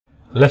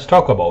Let's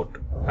talk about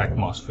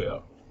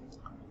atmosphere.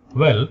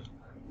 Well,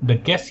 the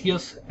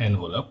gaseous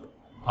envelope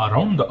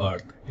around the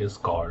Earth is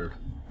called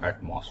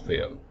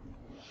atmosphere.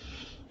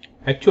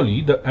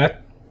 Actually, the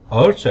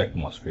Earth's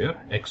atmosphere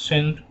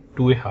extends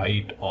to a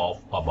height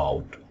of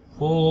about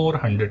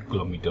 400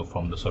 km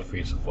from the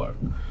surface of Earth.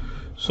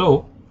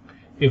 So,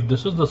 if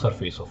this is the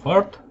surface of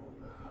Earth,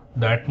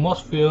 the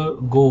atmosphere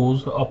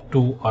goes up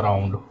to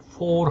around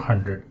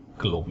 400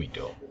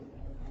 km.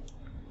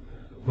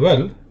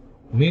 Well,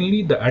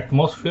 mainly the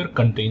atmosphere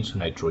contains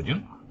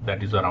nitrogen,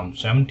 that is around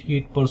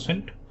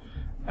 78%,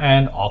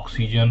 and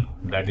oxygen,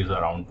 that is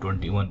around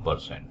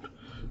 21%.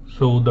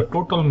 So the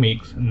total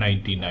makes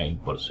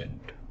 99%.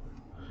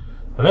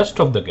 Rest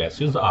of the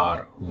gases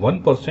are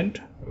 1%,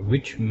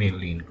 which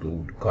mainly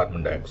include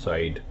carbon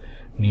dioxide,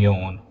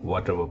 neon,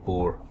 water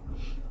vapor,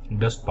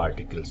 dust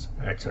particles,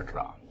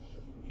 etc.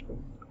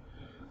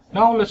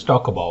 Now let's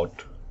talk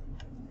about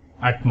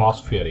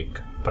atmospheric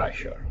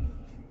pressure.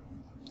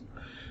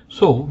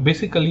 So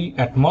basically,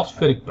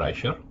 atmospheric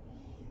pressure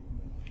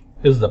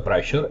is the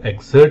pressure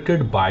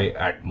exerted by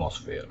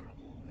atmosphere.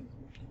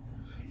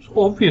 So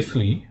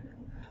obviously,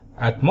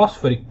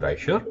 atmospheric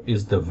pressure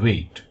is the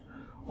weight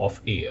of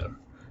air.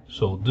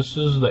 So this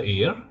is the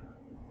air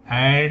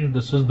and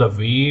this is the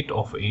weight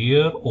of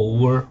air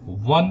over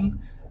 1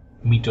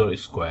 meter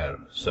square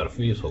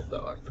surface of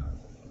the Earth.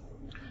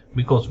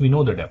 Because we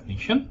know the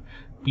definition,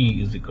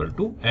 P is equal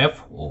to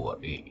F over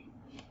A.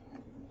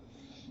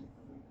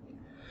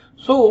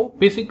 So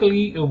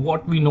basically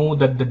what we know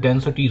that the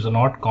density is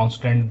not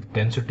constant,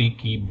 density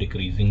keep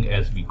decreasing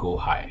as we go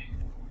high.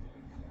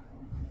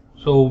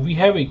 So we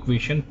have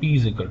equation P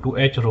is equal to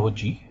H rho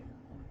G,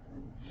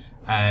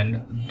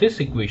 and this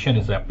equation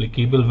is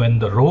applicable when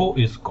the rho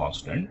is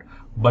constant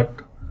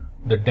but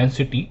the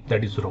density,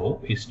 that is rho,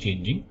 is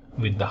changing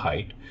with the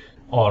height,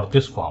 or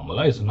this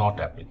formula is not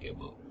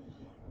applicable.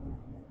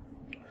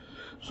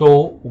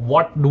 So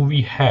what do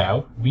we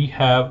have? We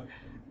have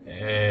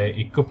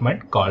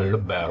equipment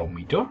called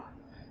barometer,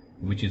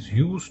 which is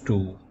used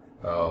to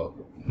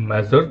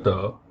measure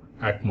the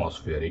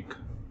atmospheric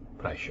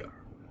pressure.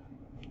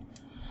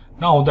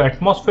 Now the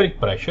atmospheric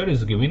pressure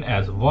is given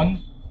as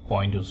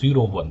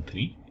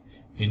 1.013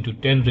 into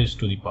 10 raised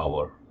to the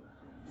power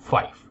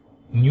 5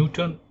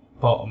 Newton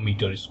per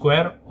meter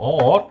square,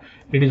 or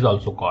it is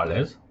also called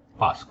as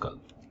Pascal.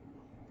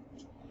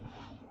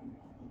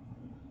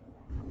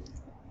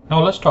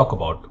 Now let's talk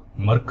about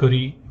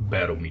mercury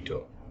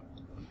barometer.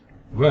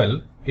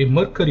 Well, a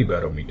mercury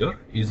barometer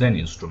is an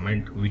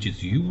instrument which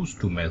is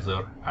used to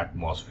measure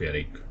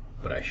atmospheric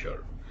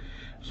pressure.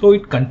 So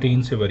it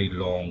contains a very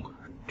long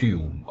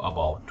tube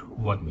about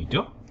 1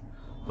 meter.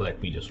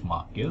 Let me just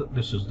mark here.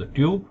 This is the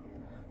tube,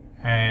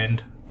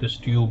 and this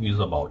tube is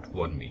about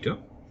 1 meter,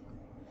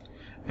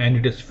 and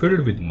it is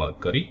filled with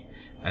mercury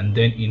and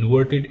then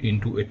inverted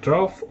into a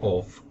trough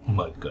of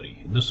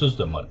mercury. This is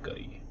the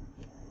mercury.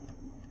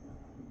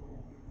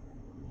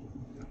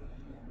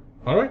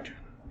 Alright.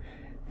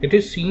 It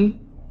is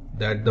seen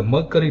that the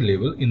mercury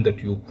level in the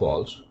tube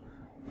falls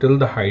till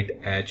the height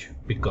h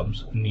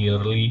becomes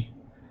nearly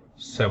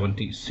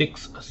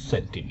 76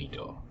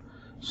 centimeter.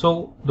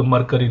 So the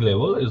mercury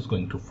level is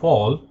going to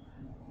fall.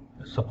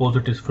 Suppose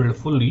it is filled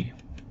fully,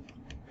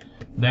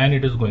 then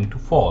it is going to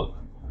fall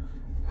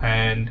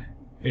and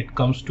it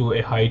comes to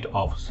a height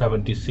of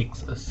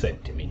 76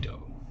 centimeter.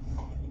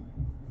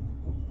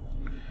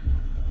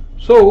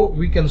 So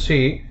we can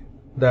say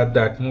that the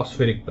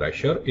atmospheric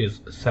pressure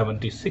is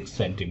 76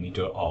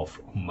 centimeter of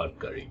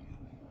mercury.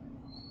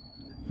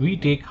 We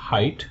take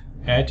height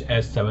h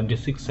as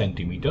 76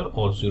 centimeter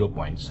or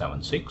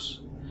 0.76,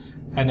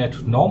 and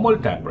at normal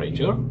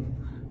temperature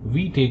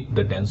we take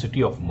the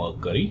density of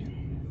mercury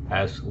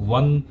as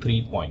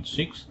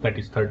 13.6, that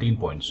is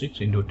 13.6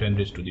 into 10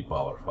 raised to the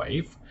power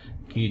 5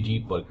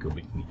 kg per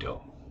cubic meter.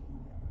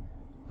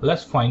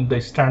 Let's find the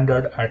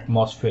standard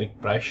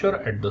atmospheric pressure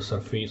at the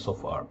surface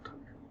of Earth.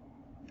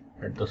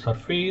 At the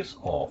surface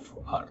of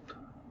Earth.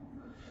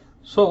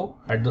 So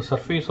at the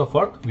surface of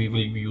Earth we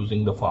will be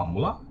using the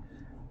formula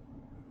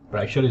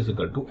pressure is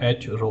equal to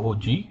H rho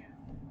G,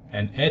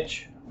 and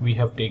H we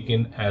have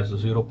taken as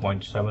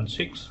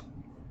 0.76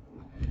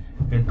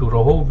 into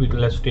rho.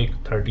 Let's take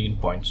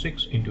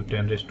 13.6 into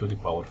 10 raised to the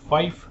power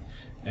 5,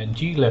 and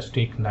G let's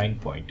take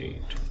 9.8.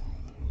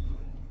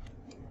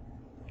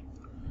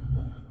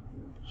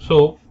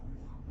 So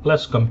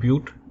let's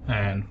compute,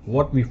 and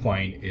what we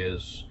find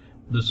is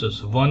this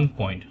is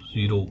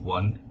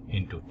 1.01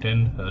 into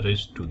 10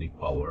 raised to the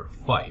power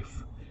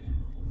 5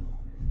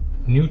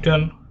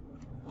 Newton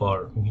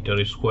per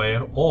meter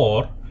square,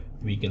 or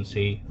we can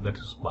say that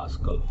is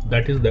Pascal.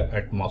 That is the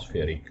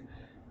atmospheric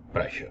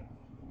pressure.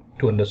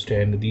 To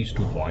understand these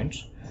 2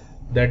 points,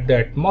 that the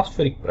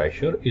atmospheric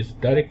pressure is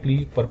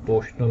directly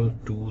proportional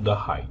to the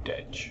height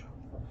h.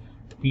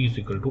 P is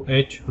equal to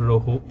H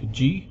rho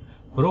G.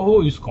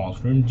 Rho is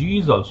constant, G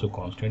is also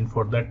constant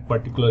for that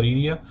particular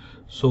area,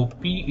 so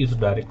P is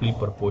directly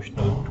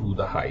proportional to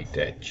the height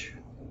h.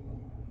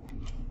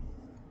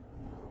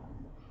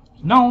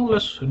 Now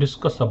let's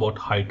discuss about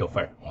height of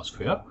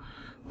atmosphere.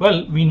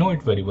 Well, we know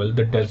it very well.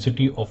 The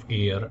density of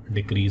air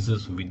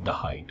decreases with the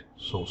height.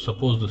 So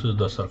suppose this is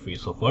the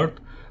surface of Earth,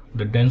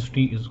 the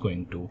density is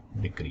going to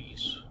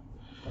decrease.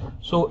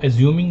 So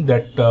assuming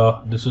that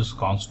this is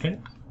constant,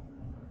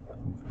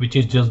 which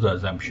is just the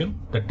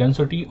assumption, the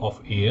density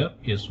of air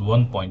is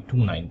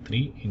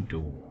 1.293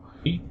 into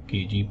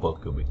kg per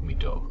cubic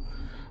meter.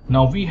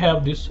 Now we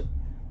have this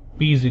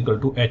P is equal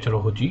to h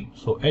rho g.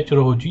 So h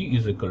rho g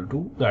is equal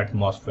to the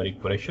atmospheric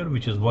pressure,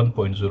 which is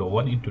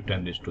 1.01 into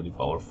 10 raised to the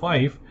power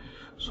 5.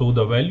 So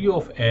the value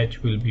of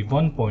h will be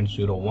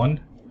 1.01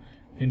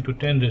 into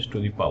 10 raised to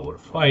the power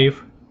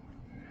 5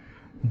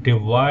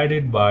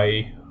 divided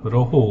by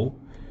rho,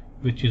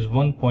 which is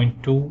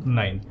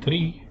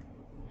 1.293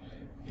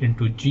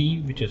 into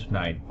g, which is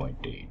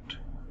 9.8.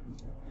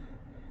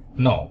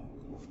 Now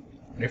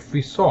if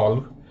we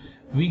solve,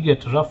 we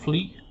get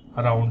roughly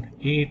around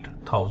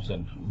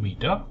 8,000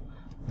 meter,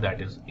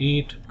 that is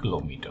 8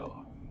 kilometer.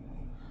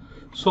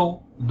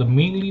 So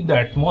mainly the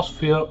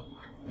atmosphere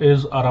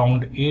is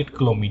around 8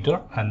 kilometer,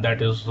 and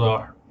that is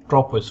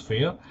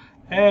troposphere,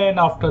 and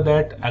after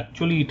that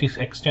actually it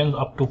extends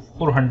up to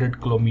 400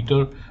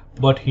 kilometer,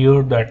 but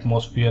here the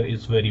atmosphere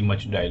is very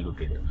much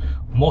diluted.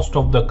 Most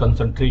of the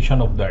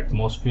concentration of the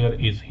atmosphere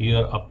is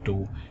here up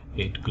to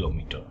 8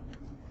 kilometer.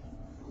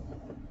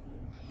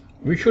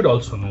 We should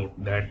also note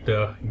that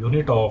the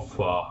unit of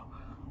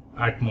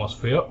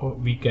atmosphere,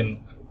 we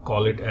can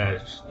call it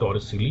as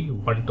torrically.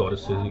 1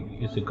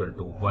 torrically is equal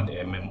to 1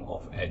 mm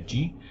of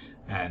Hg,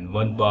 and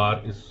 1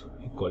 bar is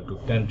equal to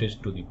 10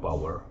 raised to the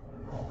power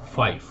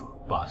 5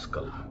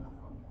 Pascal.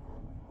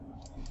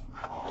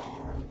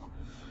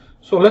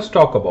 So let's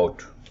talk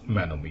about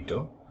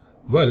manometer.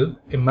 Well,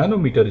 a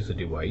manometer is a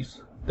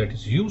device that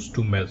is used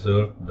to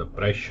measure the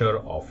pressure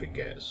of a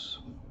gas.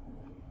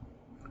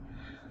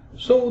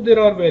 So there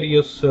are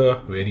various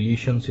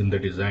variations in the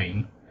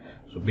design.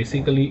 So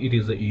basically it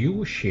is a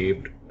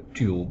U-shaped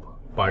tube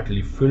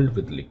partly filled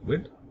with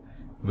liquid,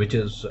 which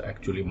is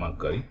actually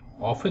mercury.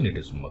 Often it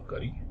is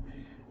mercury,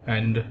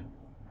 and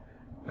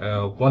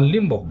one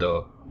limb of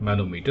the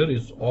manometer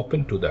is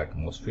open to the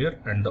atmosphere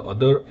and the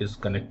other is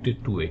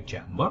connected to a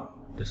chamber.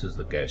 This is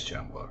the gas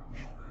chamber.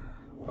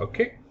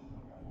 Okay,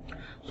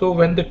 so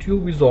when the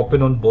tube is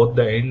open on both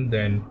the ends,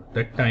 then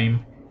that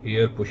time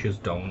air pushes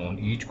down on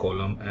each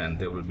column and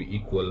there will be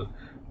equal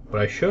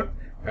pressure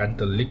and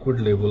the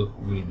liquid level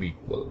will be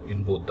equal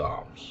in both the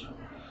arms.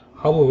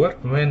 However,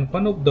 when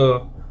one of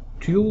the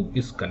tube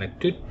is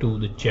connected to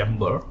the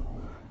chamber,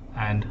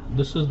 and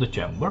this is the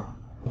chamber,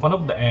 one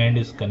of the end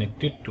is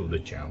connected to the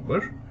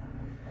chamber,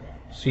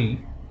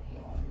 see,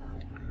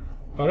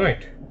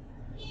 alright,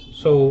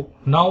 so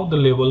now the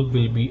level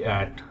will be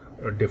at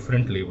a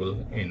different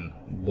level in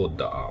both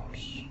the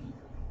arms.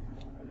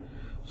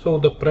 So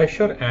the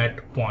pressure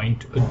at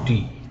point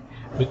D,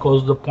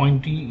 because the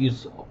point D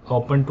is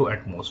open to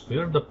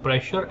atmosphere, the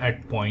pressure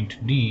at point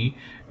D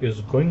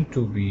is going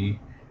to be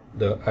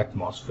the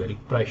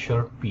atmospheric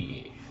pressure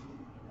PA.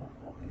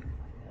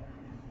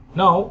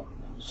 Now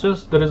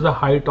since there is a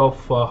height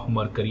of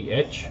mercury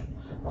H,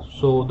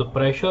 so the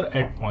pressure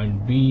at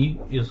point B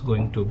is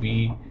going to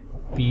be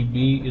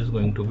PB is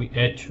going to be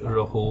H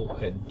rho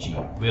at G,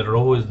 where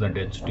rho is the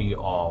density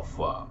of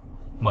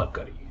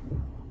mercury.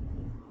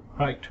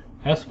 Right.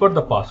 As per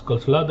the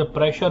Pascal's law, the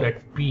pressure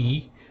at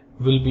P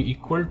will be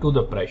equal to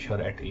the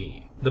pressure at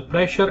A. The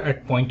pressure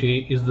at point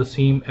A is the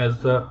same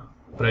as the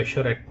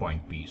pressure at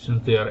point P,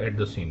 since they are at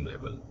the same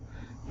level.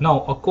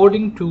 Now,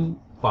 according to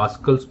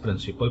Pascal's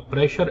principle,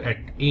 pressure at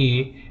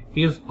A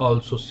is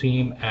also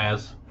same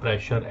as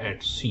pressure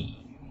at C.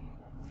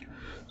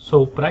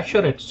 So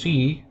pressure at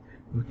C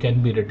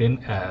can be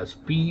written as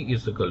P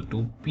is equal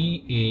to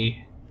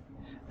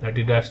PA, that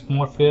is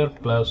atmosphere,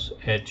 plus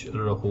H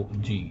rho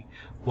G.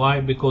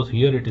 Why? Because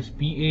here it is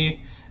PA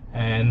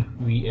and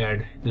we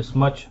add this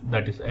much,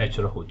 that is H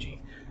rho G.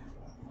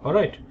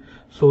 Alright,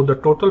 so the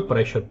total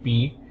pressure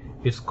P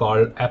is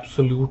called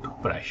absolute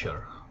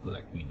pressure.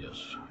 Let me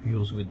just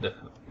use with the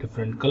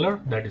different color,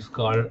 that is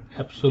called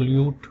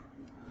absolute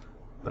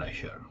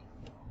pressure.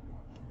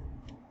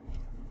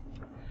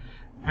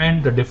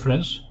 And the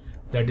difference,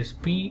 that is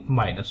P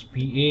minus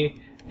PA,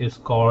 is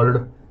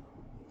called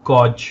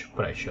gauge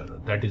pressure,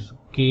 that is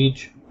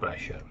gauge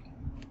pressure.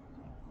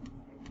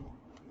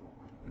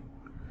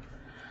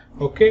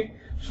 Okay,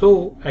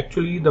 so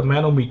actually the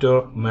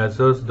manometer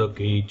measures the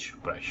gauge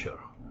pressure.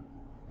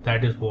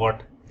 That is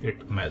what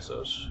it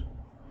measures.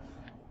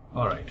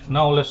 Alright,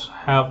 now let's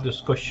have this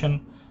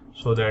question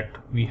so that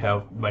we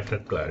have better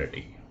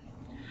clarity.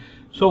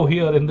 So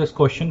here in this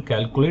question,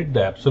 calculate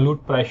the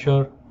absolute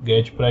pressure,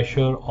 gauge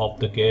pressure of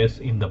the gas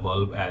in the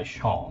bulb as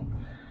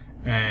shown.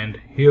 And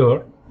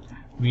here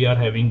we are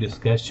having this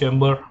gas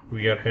chamber,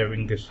 we are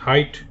having this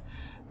height,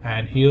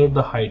 and here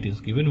the height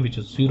is given, which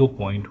is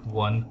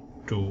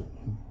 0.12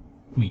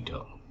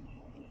 meter.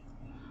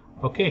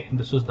 Okay,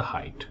 this is the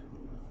height,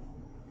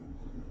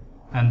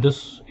 and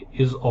this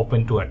is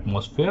open to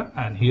atmosphere,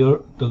 and here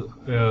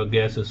the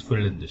gas is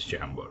filled in this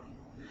chamber.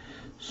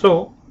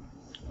 So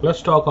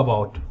let's talk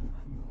about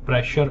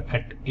pressure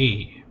at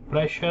A.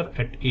 pressure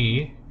at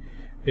A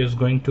is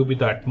going to be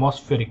the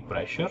atmospheric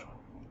pressure,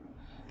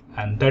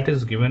 and that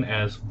is given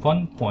as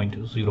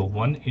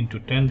 1.01 into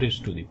 10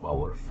 raised to the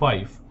power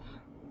 5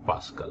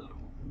 Pascal.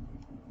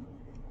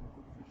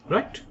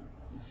 Right?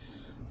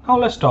 Now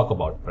let's talk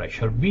about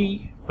pressure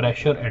B.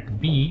 Pressure at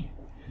B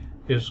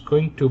is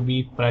going to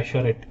be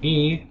pressure at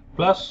A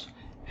plus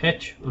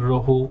H,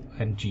 rho,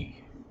 and G.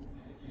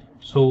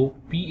 So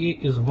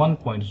PA is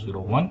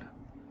 1.01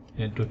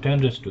 into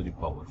 10 raised to the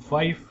power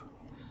 5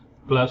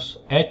 plus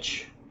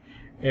H.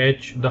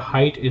 The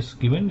height is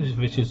given,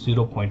 which is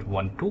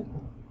 0.12.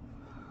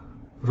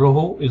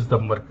 Rho is the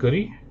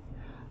mercury,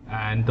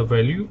 and the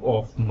value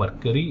of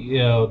mercury,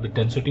 the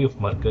density of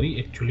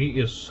mercury actually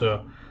is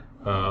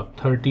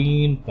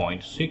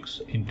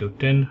 13.6 into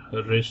 10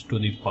 raised to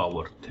the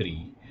power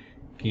 3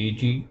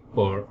 kg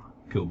per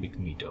cubic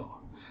meter,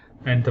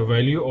 and the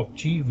value of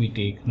G we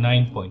take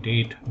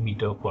 9.8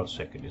 meter per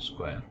second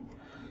square.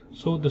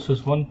 So this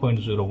is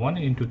 1.01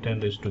 into 10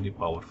 raised to the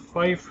power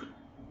 5,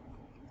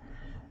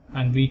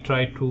 and we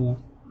try to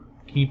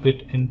keep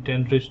it in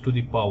 10 raised to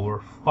the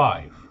power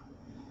 5.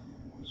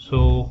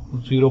 So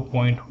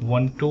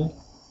 0.12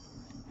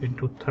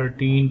 into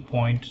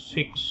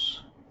 13.6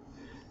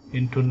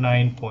 into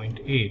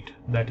 9.8,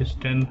 that is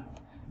 10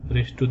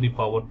 raised to the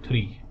power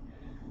 3.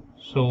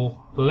 So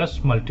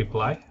let's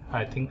multiply.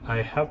 I think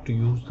I have to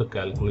use the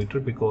calculator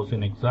because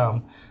in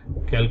exam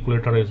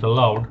calculator is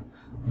allowed.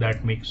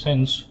 That makes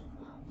sense.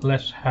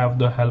 Let's have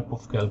the help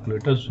of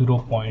calculator.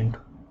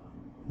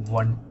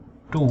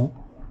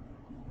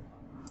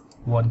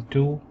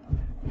 0.12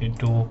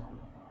 into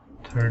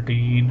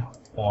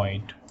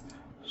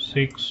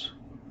 13.6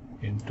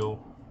 into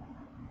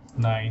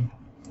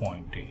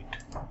 9.8.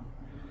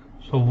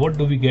 So what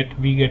do we get?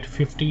 We get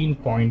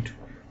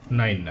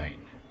 15.99.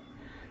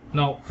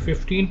 Now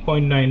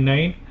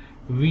 15.99,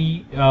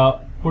 we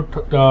put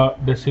the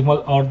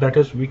decimal, or that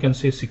is, we can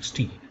say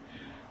 16.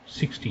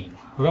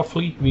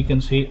 Roughly we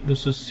can say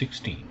this is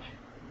 16.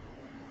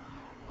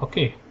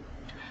 Okay,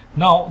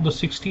 now the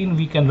 16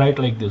 we can write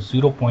like this: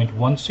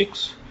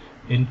 0.16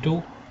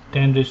 into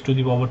 10 raised to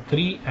the power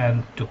 3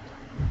 and 2.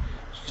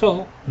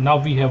 So now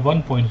we have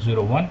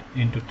 1.01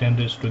 into 10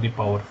 raised to the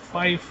power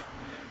 5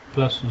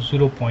 plus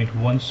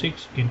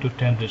 0.16 into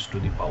 10 raised to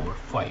the power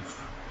 5.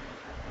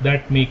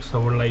 That makes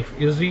our life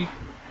easy,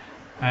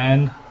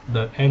 and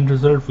the end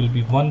result will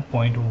be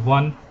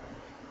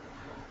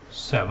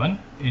 1.17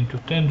 into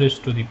 10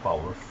 raised to the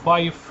power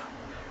 5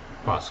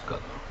 Pascal.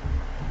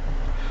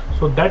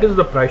 So that is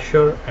the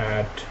pressure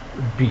at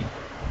B.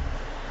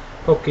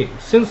 Okay,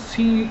 since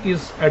C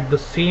is at the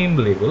same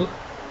level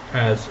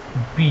as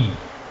B,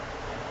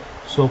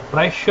 so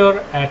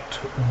pressure at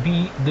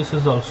B, this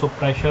is also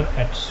pressure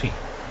at C.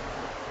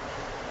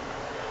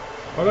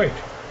 Alright,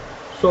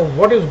 so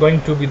what is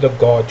going to be the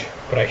gauge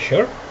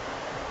pressure?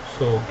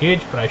 So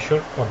gauge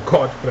pressure or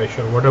gauge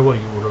pressure, whatever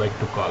you would like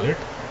to call it,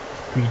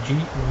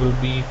 Pg will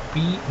be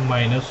P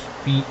minus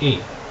PA.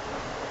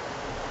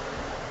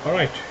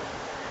 Alright,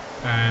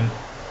 and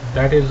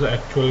that is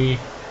actually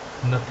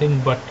nothing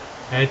but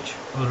H,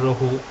 rho,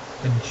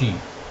 and G.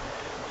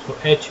 So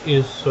H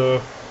is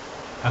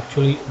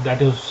actually,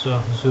 that is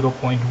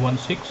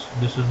 0.16.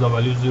 This is the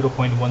value,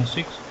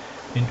 0.16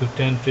 into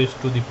 10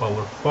 raised to the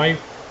power 5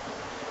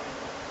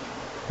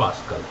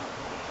 Pascal.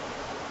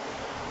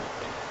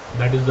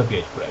 That is the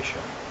gauge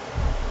pressure.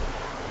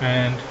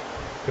 And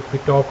if we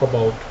talk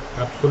about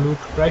absolute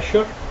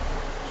pressure,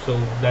 so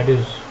that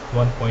is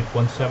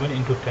 1.17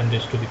 into 10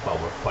 raised to the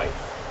power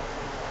 5.